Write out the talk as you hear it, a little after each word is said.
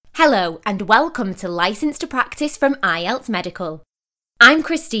Hello and welcome to Licence to Practice from IELTS Medical. I'm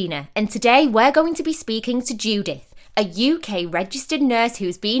Christina and today we're going to be speaking to Judith, a UK registered nurse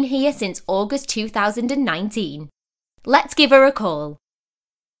who's been here since August 2019. Let's give her a call.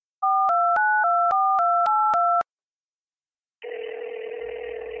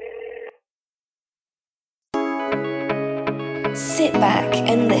 Sit back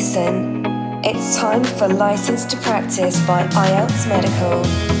and listen. It's time for Licence to Practice by IELTS Medical.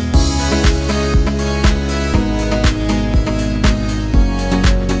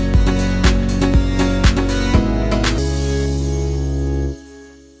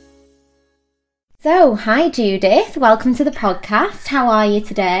 So, hi Judith, welcome to the podcast. How are you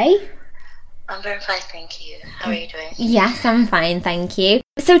today? I'm very fine, thank you. How are you doing? Yes, I'm fine, thank you.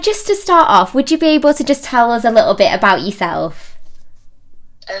 So just to start off, would you be able to just tell us a little bit about yourself?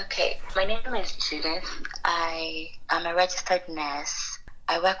 Okay, my name is Judith. I am a registered nurse.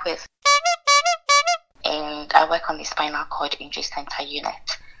 I work on the spinal cord injury center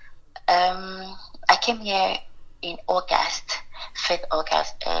unit. I came here in August, 5th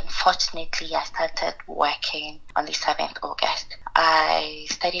August, and fortunately I started working on the 7th August. I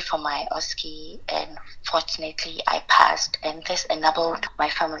studied for my OSCE and fortunately I passed, and this enabled my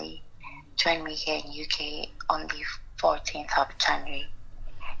family to join me here in UK on the 14th of January.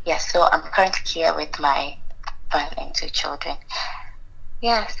 Yes, so I'm currently here with my husband and 2 children.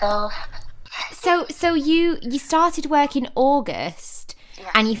 Yeah, So you started work in August,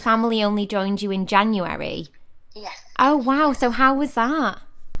 yes. And your family only joined you in January? Yes. Oh wow, so how was that?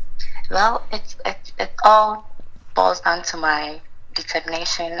 Well, it all boils down to my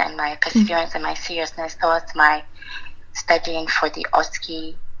determination and my perseverance and my seriousness towards my studying for the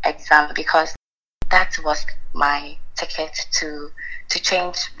OSCE exam, because that was my ticket to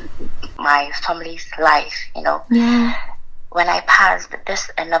change my family's life, you know. Yeah. When I passed, this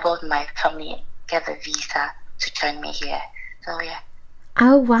enabled my family get the visa to join me here. So yeah.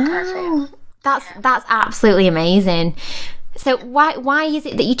 Oh wow. That's absolutely amazing. So why is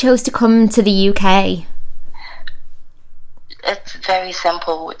it that you chose to come to the UK? It's very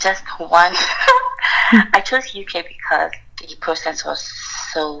simple. Just one. I chose UK because the process was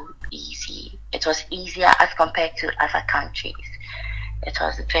so easy. It was easier as compared to other countries. It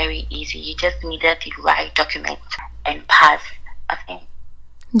was very easy. You just needed the right document and pass, I think,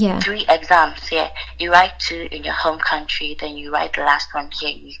 3 exams. Yeah, you write 2 in your home country, then you write the last one here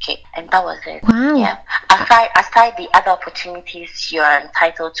in UK, and that was it. Wow. Yeah. Aside the other opportunities you are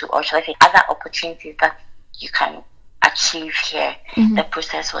entitled to, or shall I say, other opportunities that you can achieve here, the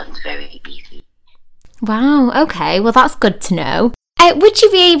process was very easy. Wow. Okay. Well, that's good to know. Would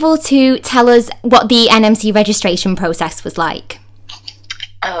you be able to tell us what the NMC registration process was like?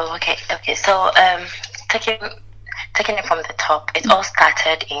 Oh, okay. So, taking it from the top, it all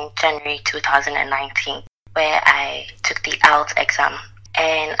started in January 2019, where I took the IELTS exam,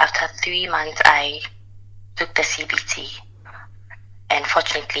 and after 3 months, I took the CBT, and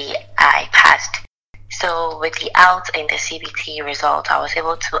fortunately, I passed. So, with the IELTS and the CBT result, I was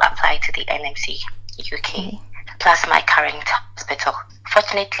able to apply to the NMC UK, plus my current hospital.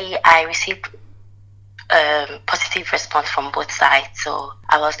 Fortunately, I received positive response from both sides, so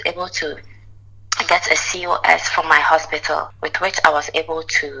I was able to get a COS from my hospital, with which I was able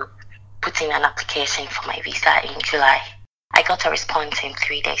to put in an application for my visa in July. I got a response in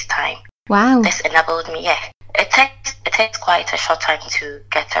 3 days' time. Wow. This enabled me, it takes quite a short time to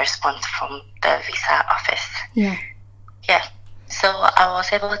get a response from the visa office. Yeah. So I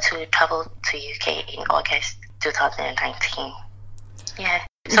was able to travel to UK in August 2019. Yeah.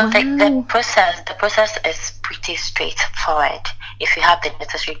 So Wow. the process is pretty straightforward if you have the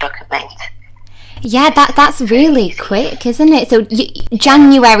necessary document. Yeah, that's really quick, isn't it? So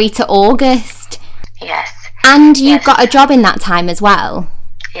January to August. Yes. And you got a job in that time as well?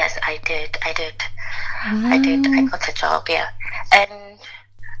 Yes, I did. Wow. I got a job, yeah. And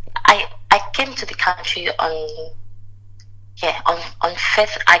I came to the country on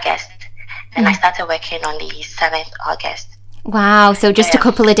 5th August, and I started working on the 7th August. Wow, so just a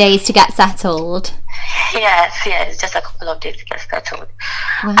couple of days to get settled. Yes, just a couple of days to get settled.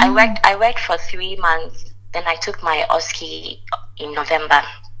 Wow. I worked for 3 months, then I took my OSCE in November.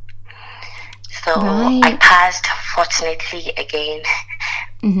 So I passed, fortunately, again,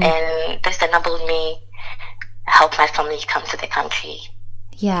 and this enabled me to help my family come to the country.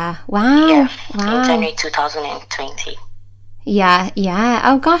 Yeah, wow. Yeah, wow. in January 2020. Yeah.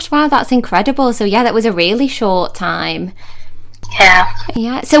 Oh gosh, wow, that's incredible. So yeah, that was a really short time.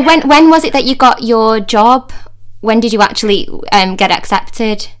 Yeah. So when was it that you got your job? When did you actually get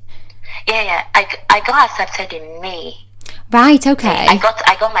accepted? I got accepted in May Right, okay. I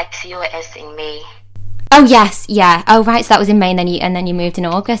got my COS in May. Oh yes, yeah. Oh right, so that was in May, and then you moved in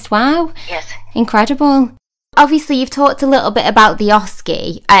August. Wow. Yes. Incredible. Obviously, you've talked a little bit about the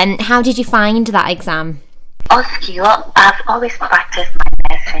OSCE, and how did you find that exam? OSCE, well, I've always practiced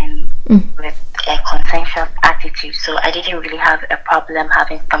my nursing with a conscientious attitude, so I didn't really have a problem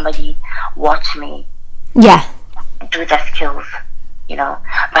having somebody watch me Yeah. do the skills,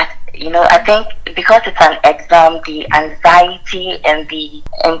 But I think because it's an exam, the anxiety and the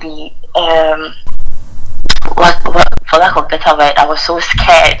for lack of a better word, I was so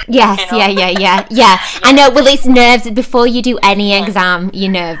scared. Yes, yeah. I know. Well, it's nerves. Before you do any exam,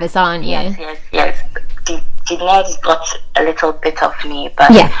 you're nervous, aren't you? Yes. The nerves got a little bit of me,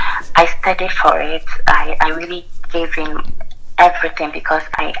 but I studied for it. I really gave in everything because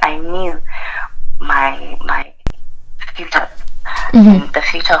I knew my future. The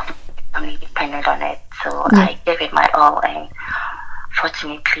future of my family depended on it. So I gave it my all, and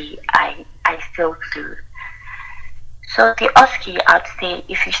fortunately, I still do. So the OSCE, I'd say,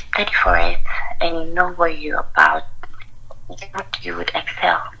 if you study for it and you know what you're about, you would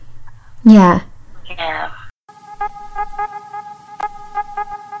excel. Yeah. Yeah.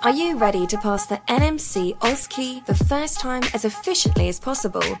 Are you ready to pass the NMC OSCE the first time as efficiently as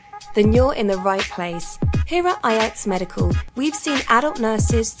possible? Then you're in the right place. Here at IELTS Medical, we've seen adult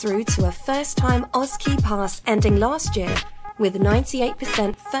nurses through to a first-time OSCE pass ending last year with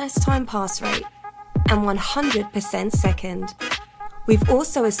 98% first-time pass rate and 100% second. We've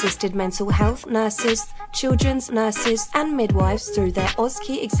also assisted mental health nurses, children's nurses and midwives through their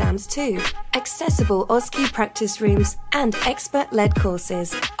OSCE exams too. Accessible OSCE practice rooms and expert-led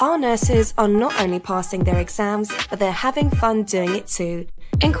courses. Our nurses are not only passing their exams, but they're having fun doing it too.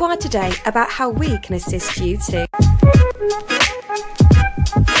 Inquire today about how we can assist you too.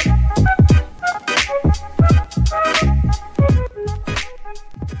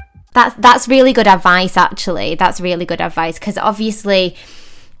 That's really good advice, actually. That's really good advice, because obviously,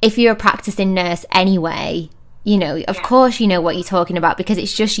 if you're a practicing nurse anyway, of course you know what you're talking about, because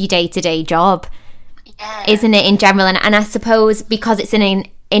it's just your day-to-day job, isn't it, in general? And I suppose because it's in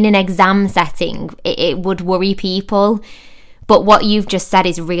an exam setting, it would worry people. But what you've just said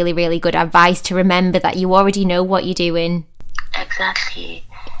is really, really good advice, to remember that you already know what you're doing. Exactly.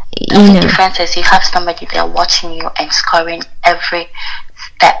 The difference is you have somebody there watching you and scoring every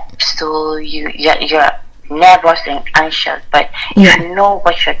step, so you're nervous and anxious, but if you know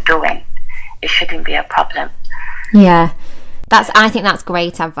what you're doing, it shouldn't be a problem. Yeah, I think that's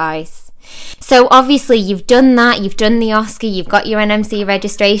great advice. So obviously you've done that, you've done the OSCE, you've got your NMC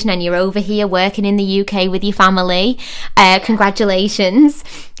registration, and you're over here working in the UK with your family. Congratulations.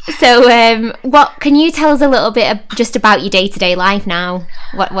 So what can you tell us a little bit just about your day-to-day life now,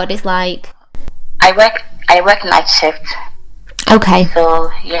 what it's like? I work night shift. Okay. So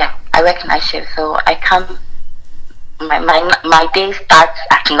I work night shift, so I come, my day starts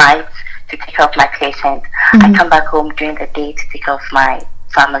at night to take care of my patients. I come back home during the day to take care of my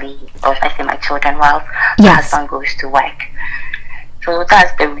family, or I say my children, while my husband goes to work. So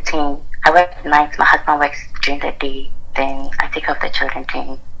that's the routine. I work at night, my husband works during the day, then I take care of the children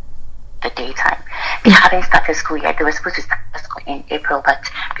during the daytime. They haven't started school yet. They were supposed to start school in April, but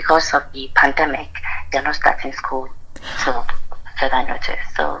because of the pandemic, they're not starting school. So I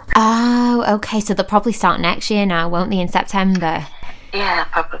noticed. So. Oh, okay. So they'll probably start next year now, won't they, in September? Yeah,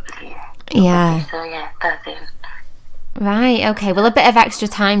 probably. Yeah. So that's it. Right, okay. Well, a bit of extra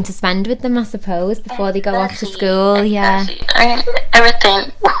time to spend with them, I suppose, before they go off to school. Yeah. I mean,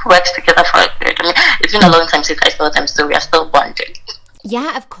 everything works together for good. I mean, it's been a long time since I saw them, so we are still bonding.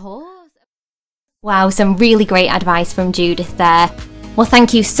 Yeah, of course. Wow, some really great advice from Judith there. Well,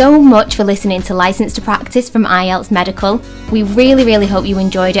 thank you so much for listening to Licensed to Practice from IELTS Medical. We really, really hope you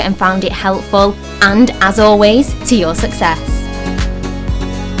enjoyed it and found it helpful. And as always, to your success.